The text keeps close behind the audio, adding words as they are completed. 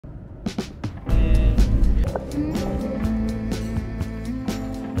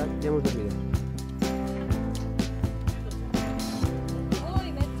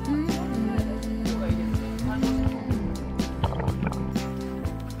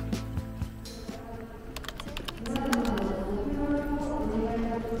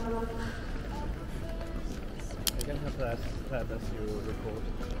course.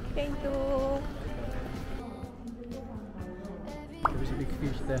 Thank you. There is a big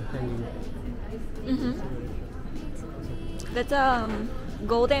fish there hanging. That's a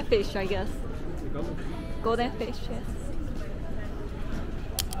golden fish, I guess. The golden fish? Golden fish, yes.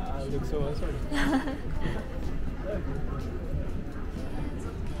 Looks so awesome.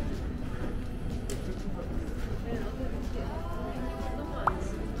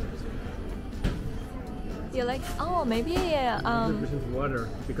 You like? Oh, maybe Represents water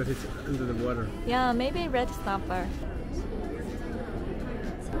because it's under the water. yeah, maybe red snapper.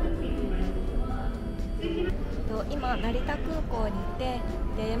 今成田空港にいて、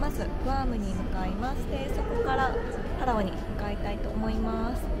でまずグアムに向かいます。でそこからパラオに向かいたいと思い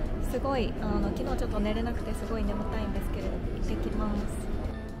ます。すごい昨日ちょっと寝れなくてすごい眠たいんですけれど、行ってきま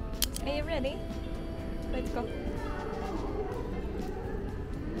す。Are you ready? Let's go.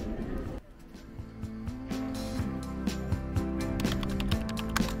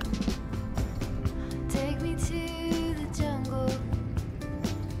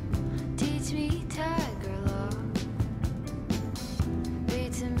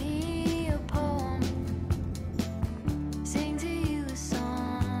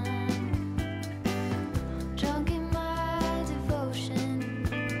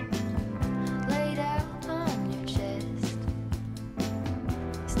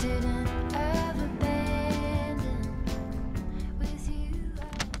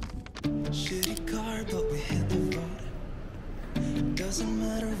 Doesn't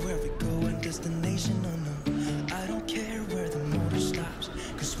matter where we go and destination or no. I don't care where the motor stops.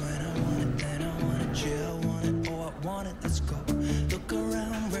 Cause when I want it, then I want it. Yeah, I want it, oh I want it, let's go. Look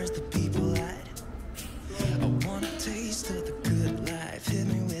around, where's the people at? I want a taste of the good life. Hit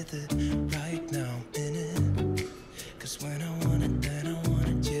me with it right now, in it. Cause when I want it, then I want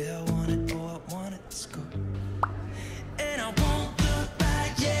it. Yeah, I want it, oh I want it, let's go. And I won't look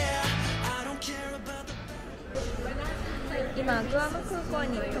back, yeah. I don't care about the 今グアム空港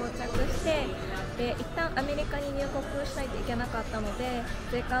に到着して、で一旦アメリカに入国しないといけなかったので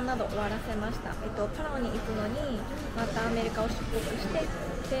税関など終わらせました。パラオに行くのにまたアメリカを出国して、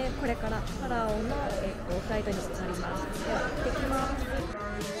でこれからパラオの、フライトになります。では行ってきます。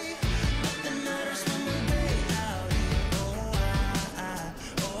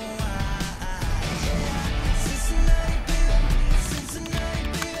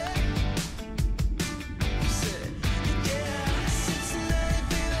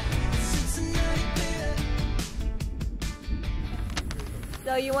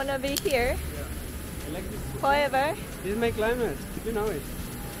So you wanna be here? Yeah. I like this. Forever? This is my climate. You know it.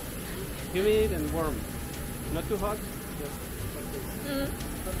 Humid and warm. Not too hot. Just like this.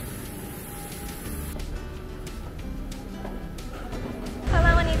 パ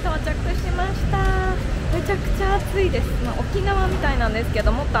ラオに到着しました。めちゃくちゃ暑いです。まあ、沖縄みたいなんですけ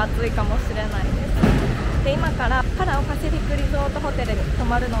ど、もっと暑いかもしれないです。で、今からパラオパシフィックリゾートホテルに泊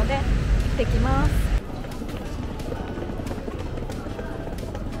まるので行ってきます。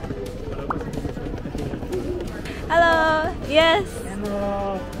Hello. Yes.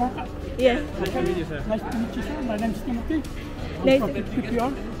 Yes. Nice to meet you, sir. Nice to meet you, sir. My name is Timothy. Nice. Nice.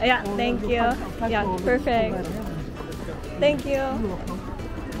 Yeah. Thank you. Yeah. Perfect. Thank you.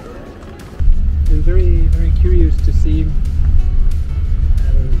 I'm very curious to see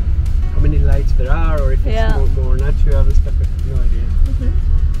how many lights there are, or if it's more natural and stuff. I have no idea.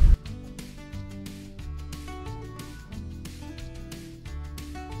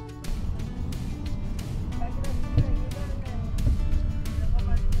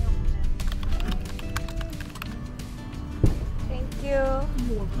 Thank you.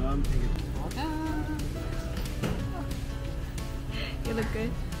 You look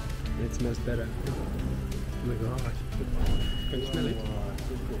good. It smells better. Oh my gosh. Can you smell it?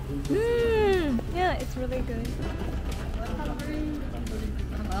 Yeah, it's really good.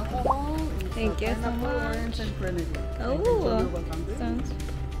 Thank you so much. Oh, sounds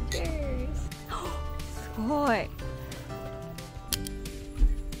cheers. すごい.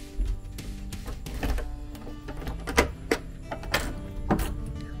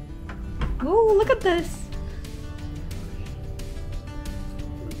 Oh, look at this.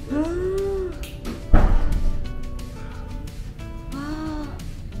 Wow.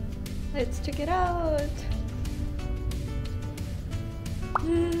 Let's check it out.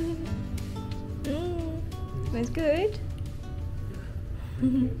 Smells good.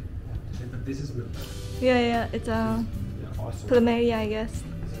 But this is milk. Yeah, it's a Awesome. plumeria, I guess.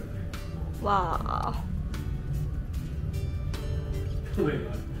 Wow. Oh my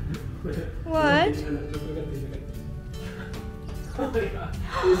god. What? Oh my god.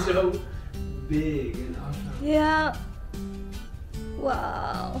 It's so big and awesome. Yeah.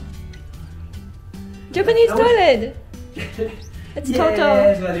 Wow. Japanese toilet. It's total.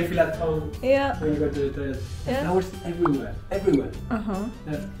 Yes, well, you feel at home Yeah. when you go to the toilet. Yeah. Flowers everywhere, everywhere. Uh-huh.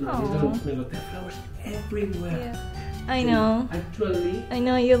 No, you don't smell it. There are flowers everywhere. Yeah. I know. Actually, I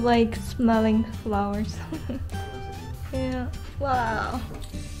know you like smelling flowers. Yeah. Wow.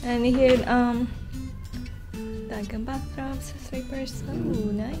 And here, Lagoon bathrobes, slippers. Oh,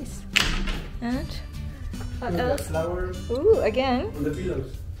 nice. And what look at else? flowers Ooh, again. on the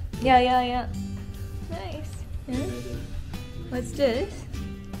pillows. Yeah, yeah, yeah. Nice. Yeah. What's this?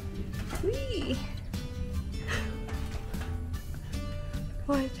 Whee!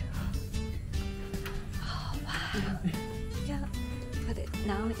 What? Oh, wow. Yeah. But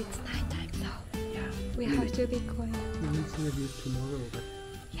now it's nighttime, so Yeah. we have to be quiet. We'll see a view tomorrow, but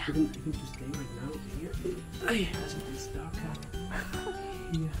Yeah. even to stay right now here, as it is dark out.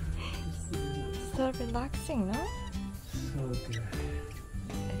 Yeah. So relaxing, no? So good.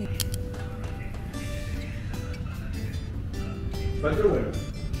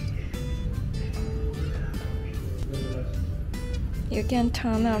 You can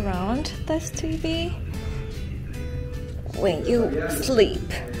turn around this TV when you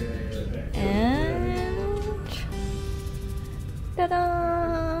sleep. And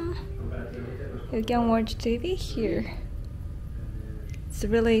ta-da! You can watch TV here. It's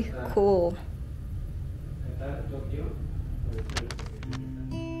really cool.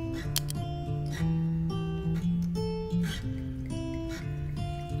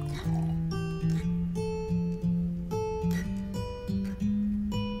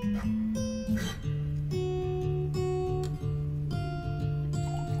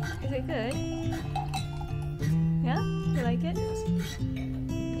 Is it good? Yeah? You like it?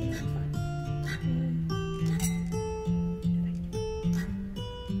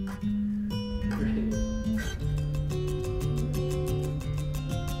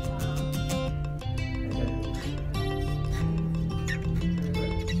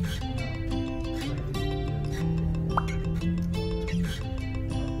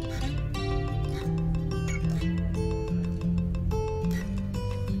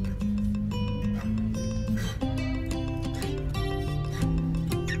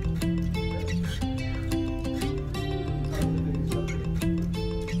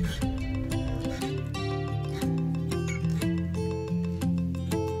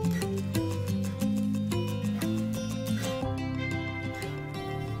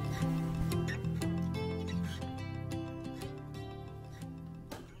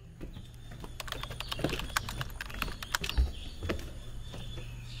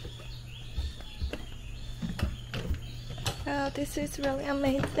 Oh, this is really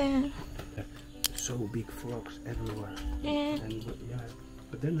amazing. So big frogs everywhere. Yeah. And yeah,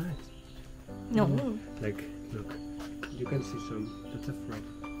 but they're nice. No. Like, look, you can see some. That's a frog,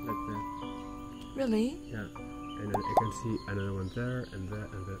 like that. Really? Yeah. And then I can see another one there, and there,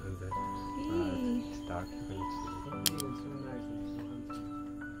 and there, and there. Yay. It's dark. You cannot see. It's so nice and so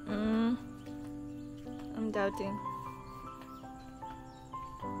handsome. I'm doubting.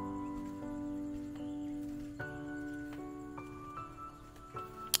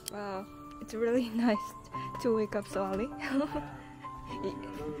 Wow, it's really nice to wake up so early.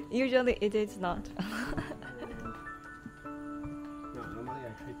 Usually it is not. No, normally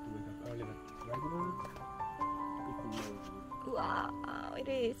I try to wake up early, but right now it's amazing. Wow, it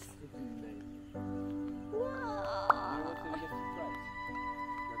is. It's amazing. Wow. You want to get surprised?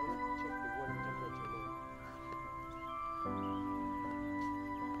 We're gonna check the water temperature now.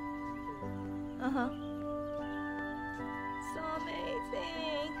 Uh-huh. So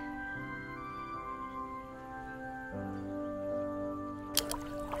amazing.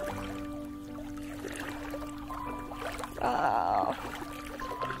 Wow.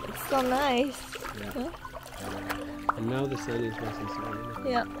 It's so nice. Yeah. Huh? And now the sun is rising slowly.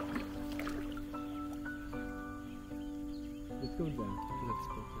 Yeah. Let's go there. Let's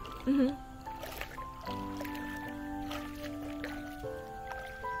go. Mm-hmm.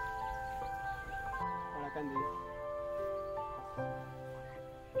 Hola Candy.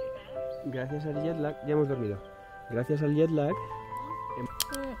 Gracias al jet lag, ya hemos dormido. Gracias al jet lag.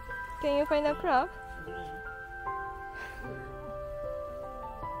 Can you find a crab?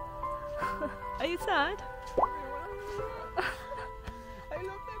 Are you sad? I love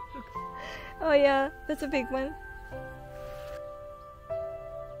them. Look. Oh yeah, that's a big one.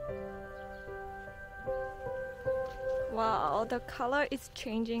 Wow, the color is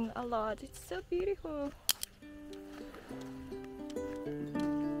changing a lot. It's so beautiful.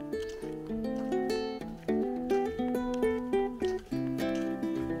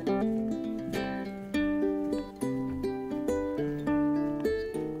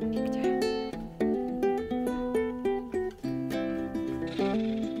 Oh,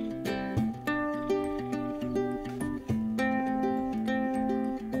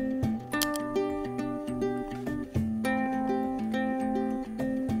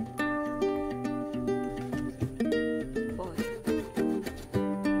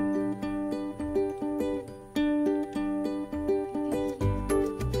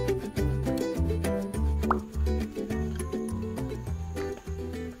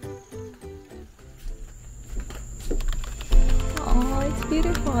 it's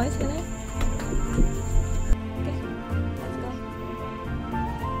beautiful, isn't it? Okay, let's go.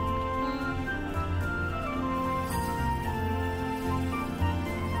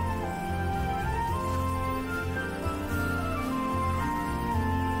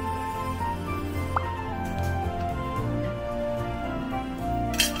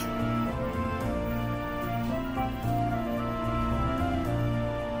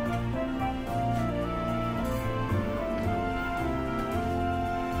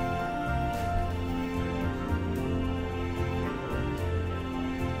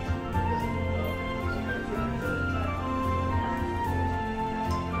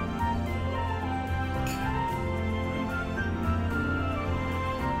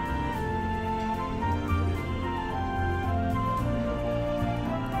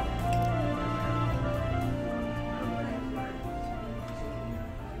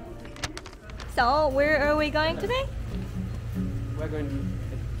 So, where are we going today? We're going to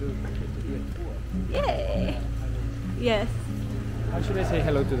do a tour. Yay! Yes. How should I say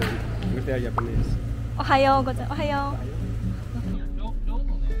hello to them if they are Japanese? Ohayo gozaimasu. Ohayo.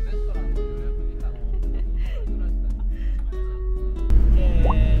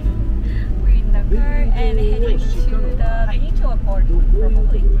 We're in the car and heading to the beach or port,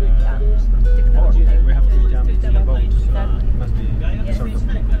 probably. Yeah. We have to jump to the boat, so Exactly. it must be Yes. sort of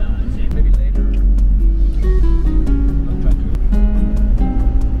maybe later. I'll try to.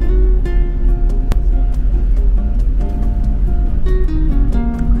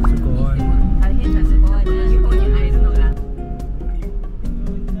 すごい。大変だ、すごいね。日本に入るのが。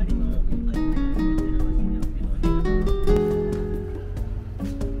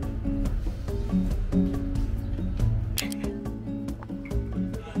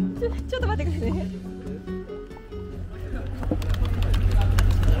ちょっと待ってくださいね。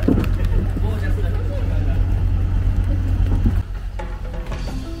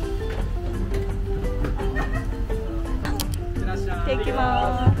行き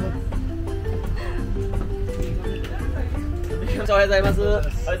ます。おはようございます。おはよう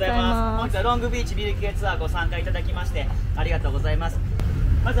ございおはようございま。ますす本日はロングビーチビル系ツアーご参加いただきましてありがとうございます。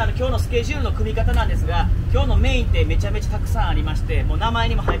まず今日のスケジュールの組み方なんですが、今日のメインってめちゃめちゃたくさんありまして、もう名前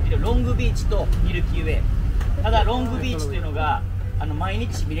にも入っているロングビーチとミルキーウェイ。ただロングビーチというのが毎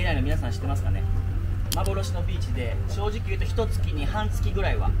日見れないの皆さん知ってますかね。幻のビーチで正直言うと1月に半月ぐ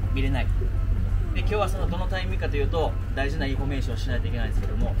らいは見れない。で今日はそのどのタイミングかというと大事なインフォメーションをしないといけないんですけ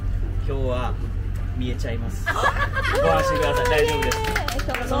ども、今日は見えちゃいます。ご安心ください、大丈夫です。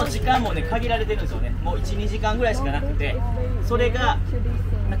その時間もね限られてるんですよね。もう 1,2 時間ぐらいしかなくて、それが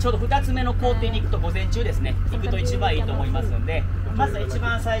ちょうど2つ目の工程に行くと午前中ですね、行くと一番いいと思いますので、まずは一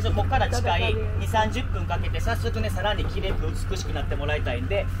番最初ここから近い 2,30 分かけて早速ねさらに綺麗く美しくなってもらいたいん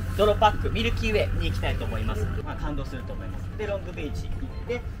で、泥パックミルキーウェイに行きたいと思います。感動すると思います。でロングビーチ行っ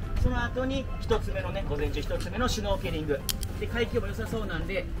てその後に1つ目のね午前中1つ目のシュノーケリングで、海気も良さそうなん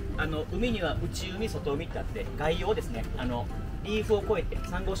で海には内海外海ってあって、外洋ですね、リーフを越えて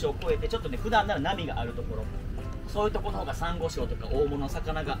サンゴ礁を越えてちょっとね普段なら波があるところ、そういうところの方がサンゴ礁とか大物の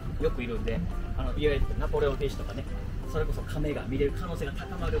魚がよくいるんで、いわゆるナポレオンフィッシュとかね、それこそカメが見れる可能性が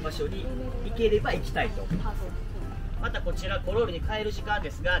高まる場所に行ければ行きたいと思います。またこちらコロールに帰る時間で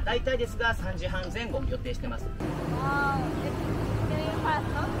すが、大体ですが3時半前後予定してます。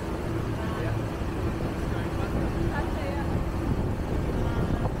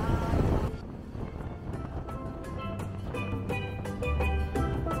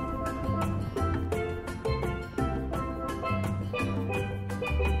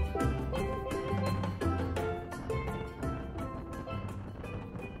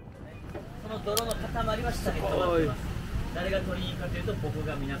泥の塊は下に止まってます。誰が取りに行くかというと、僕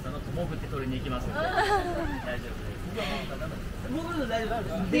が皆さんの潜って取りに行きますので大丈夫です。潜るの大丈夫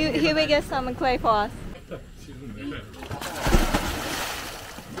です。 Here we get some clay for us.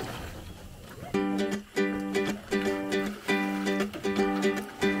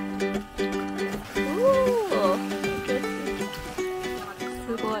 Ooh,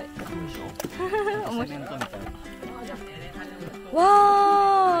 すごい。面白い。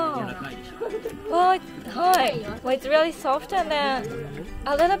Wow! Well, hi. Well, it's really soft and then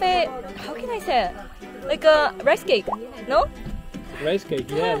a little bit, how can I say it? Like a rice cake, no? Rice cake,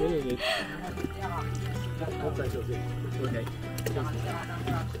 yeah, really good.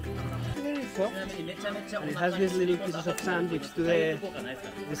 And it has these little pieces of sand which do the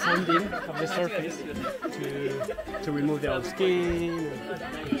sanding of the surface to remove the old skin.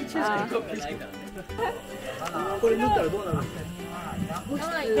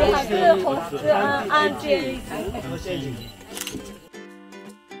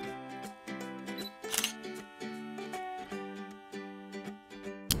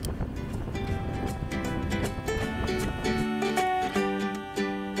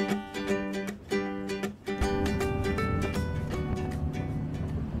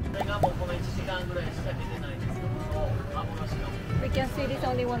 We can see this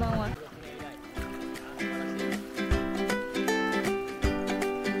only one-on-one.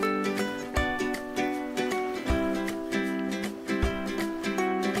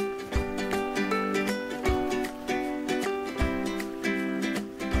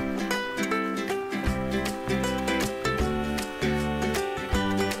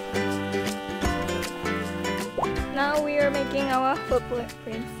 Now we are making our footprints.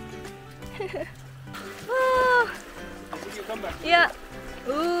 Oh. Yeah.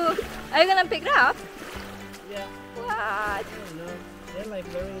 Ooh. Are you gonna pick it up? Yeah. What? I don't know. They're like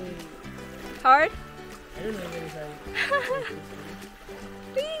very Hard? I don't know, very hard.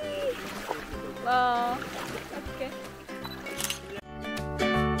 Whee! Wow. Okay.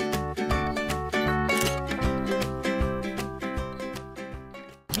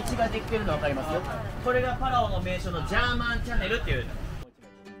 道ができてるの分かりますよ。これがパラオの名所のジャーマンチャネルっていう。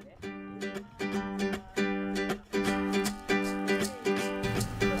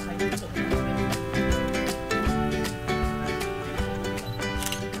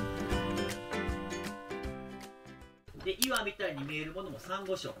で岩みたいに見えるものもサン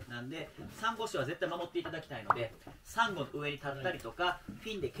ゴ礁なんで、サンゴ礁は絶対守っていただきたいので、サンゴの上に立ったりとか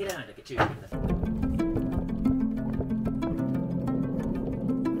フィンで蹴らないだけ注意してください。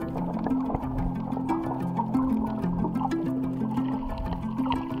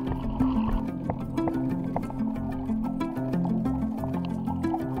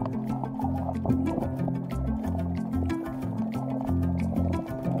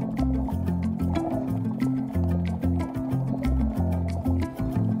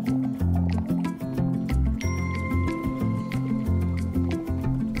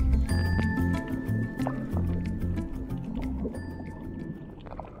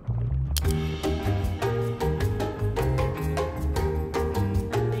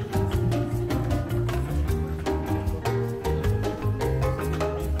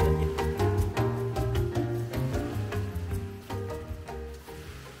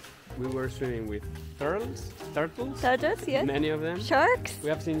We were swimming with turtles, Turtles, yes. many of them. Sharks. We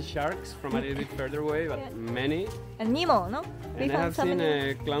have seen sharks from a little bit further away, but Yeah. many. And Nemo, no? We And I have some seen Nemo.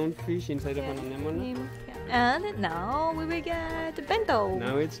 a clownfish inside of Yeah, an anemone. Nemo, yeah. And now we will get bento.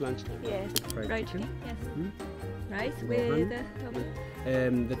 Now it's lunchtime. Yes, Fried fried chicken. chicken. Yes. Hmm? Rice Gohan. with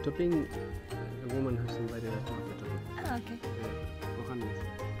topping. The topping, the woman has invited us to have the topping. Ah, okay. Gohan is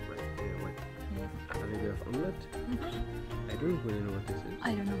white. Yes. A little bit of omelette. I don't really know what this is.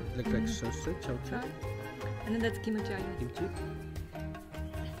 I don't know. Looks like sausage, chowchar, And then that's kimchi. kimchi.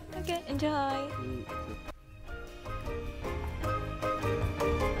 Okay, enjoy.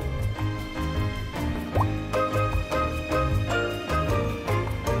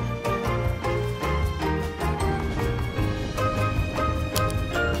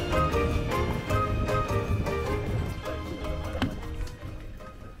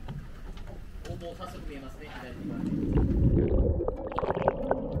 So もう早速見えますね。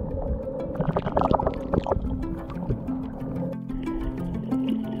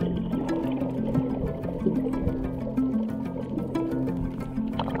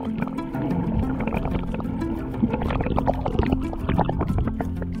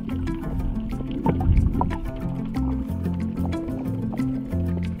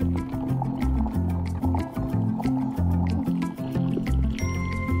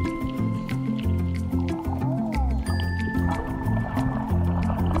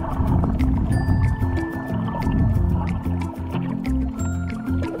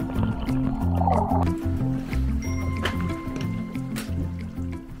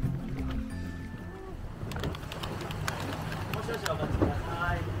左手から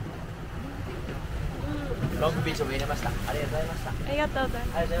ロングビーチも見れました。ありがとうございました。ありがとうござい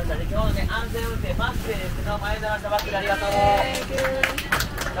ます。ありがとうございました。で今日のね、安全運転バスでですけど、どうもありがとうございました。バックでありがとう。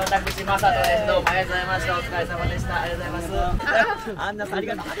私、マサトです。どうもありがとうございました。お疲れ様でした。ありがとうございます。アンナさん、あり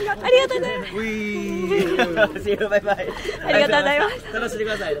がとう。ありがとうございます。ウィー。See you, バイバイ。ありがとうございます。楽しんでく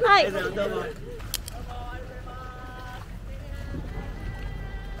ださい。はいどうも。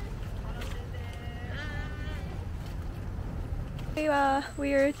maybe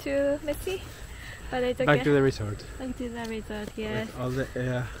we're too messy, but it's okay. Back to the resort. Back to the resort, yes. With all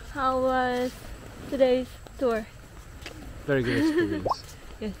the How was today's tour? very good experience.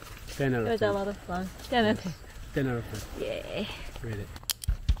 Yes. 10 out It of was a 10. lot of fun. 10 out of 10. 10 out of 10. Yay. Really.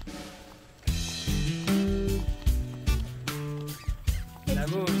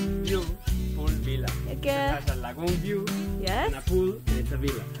 Lagoon view pool villa. Okay. It has a lagoon view Yes. and a pool and it's a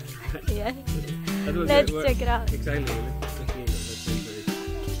villa. Yes. That was Let's it. check it out. Exactly. Let's check it out.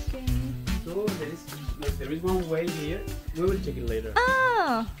 So there is one way here. We will check it later.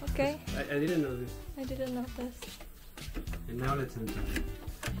 Ah, okay. I didn't know this. I didn't know this. And now let's enter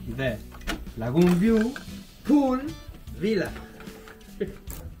the lagoon view pool villa.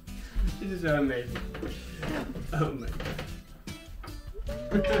 This is so amazing. Oh my god.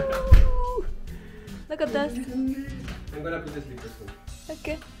 Look at this. I'm gonna put the slippers on.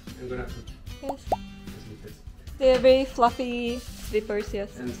 Okay. I'm gonna put Yes. the slippers. They're very fluffy slippers,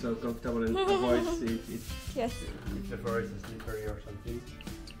 yes. And so comfortable and avoids if Yes. the floor is slippery or something.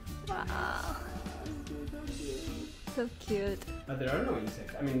 Wow. So cute. But there are no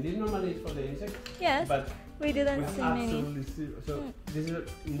insects. I mean, this normally is for the insects. Yes. But We didn't we have see many. absolutely zero. So this is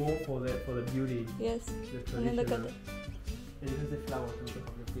more for the beauty. Yes. The And then look at traditional. And this is the flowers on top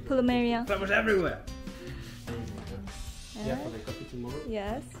of the feet. Plumeria. Flowers everywhere. Yeah, Yeah. for the coffee tomorrow.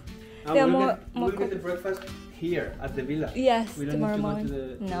 Yes. And There are we'll more- get, more we'll get the breakfast here at the villa. Yes, We don't tomorrow need to morning. go to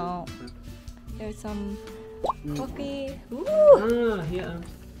the. No. There's some coffee. Ooh. Ah, here.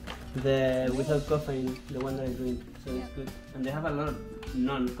 The without caffeine, the one that I drink, so it's good. And they have a lot of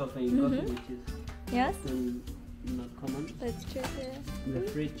non-caffeine coffee, which is Yes. not common. Let's check it. In the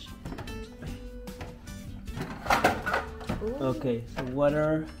fridge. Ooh. Okay, so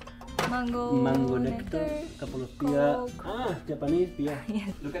water, Mango nectar, couple of pia. Coke. Ah, Japanese pia.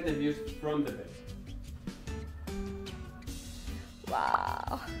 Yes. Look at the views from the bed.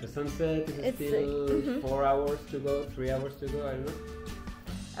 Wow. The sunset is It's still 4 hours to go, 3 hours to go, I don't know.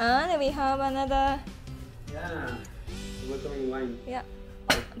 And we have another. Yeah, welcoming wine. Yeah.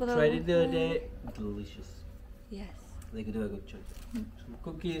 Tried it the other day. Delicious. Yes. They could do a good job. Some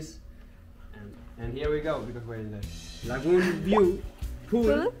cookies, and here we go because we're in the Lagoon View Pool Pool?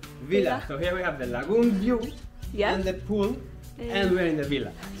 Villa. Villa. So here we have the Lagoon View Yeah. and the pool, and we're in the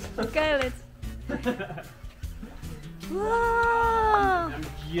villa. Okay, let's. Wow. I'm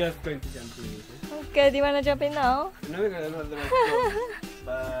just going to jump in. Okay, do you wanna jump in now? No, we're gonna have the rest.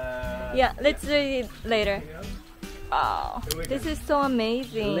 But Yeah, let's do it later. Wow, Here we this go. is so lay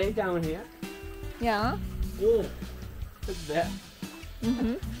amazing. down here. Yeah. Oh, what's that?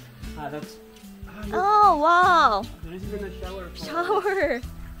 Mhm. Ah, that's. Ah, look, Oh wow, there is even a shower. shower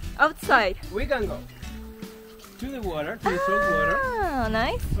outside. We can go to the water, to the salt water. Ah,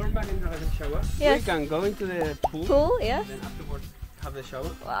 nice. Turn back and have a shower. Yes. We can go into the pool. Pool, yes. Then afterwards have the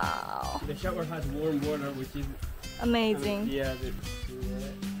shower. Wow, The shower has warm water, which is amazing. yeah.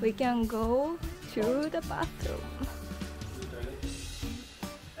 We can go to the bathroom.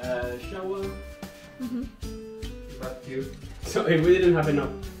 Shower, Mhm. bathroom. So if we didn't have enough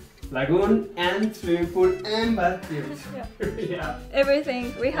lagoon and swimming pool and bathroom, Yeah. yeah.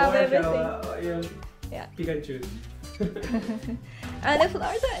 Everything. We have Or a everything. shower, yeah. Yeah. Pick and choose. And the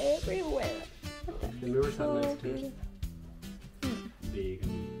flowers are everywhere. The mirrors are So nice too. beautiful. Big.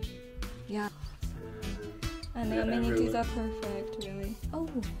 Yeah. And the Yeah, amenities everywhere. are perfect, really. Oh,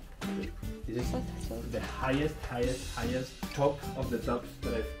 This is that's so the highest top of the tops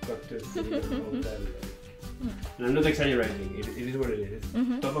that I've got to see in the hotel. And I'm not exaggerating, it is what it is.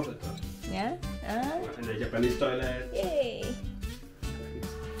 Top of the top. yeah. And the Japanese toilet. Yay.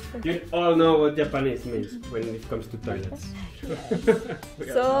 You all know what Japanese means when it comes to toilets. We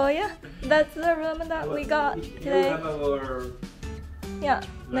got So yeah, that's the room that we got Here we today. have our Yeah,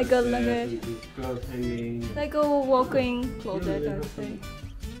 like a blankets and clothes hanging. like a walk-in closet, I would say.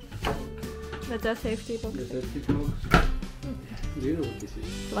 That's a safety box. The safety box. Do you know what this is?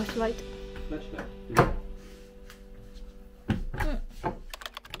 Flashlight. Flashlight.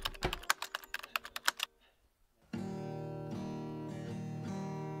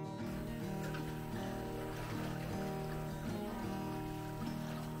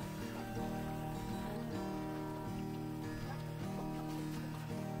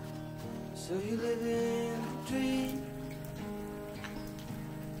 So you live in a dream.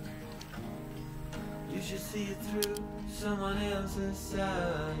 You should see it through someone else's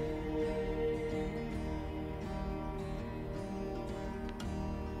side.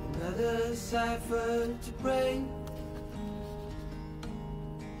 Another cipher to break,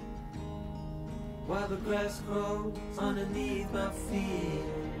 while the grass grows underneath my feet.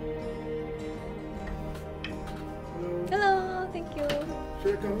 Hello, thank Thank you.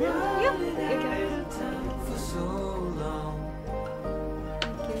 Should I come here? Yeah, you can. For so long.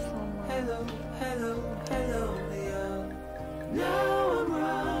 Thank you so much. Hello, hello, hello, Leon. Now I'm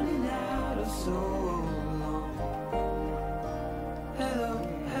running out of so long. Hello,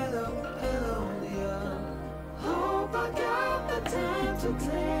 hello, hello, Leon. Hope I got the time to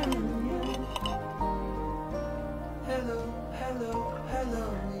tell you. Hello, hello, hello,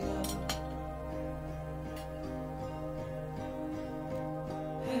 Leon.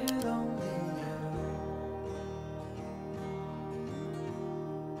 Hello, Leon.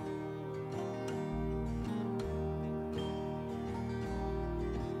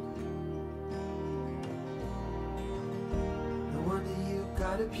 No wonder you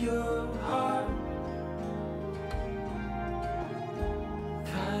got a pure heart.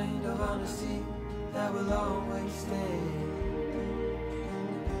 Kind of honesty that will always stay.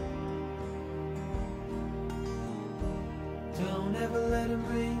 Don't ever let him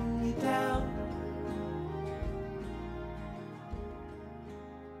bring you down.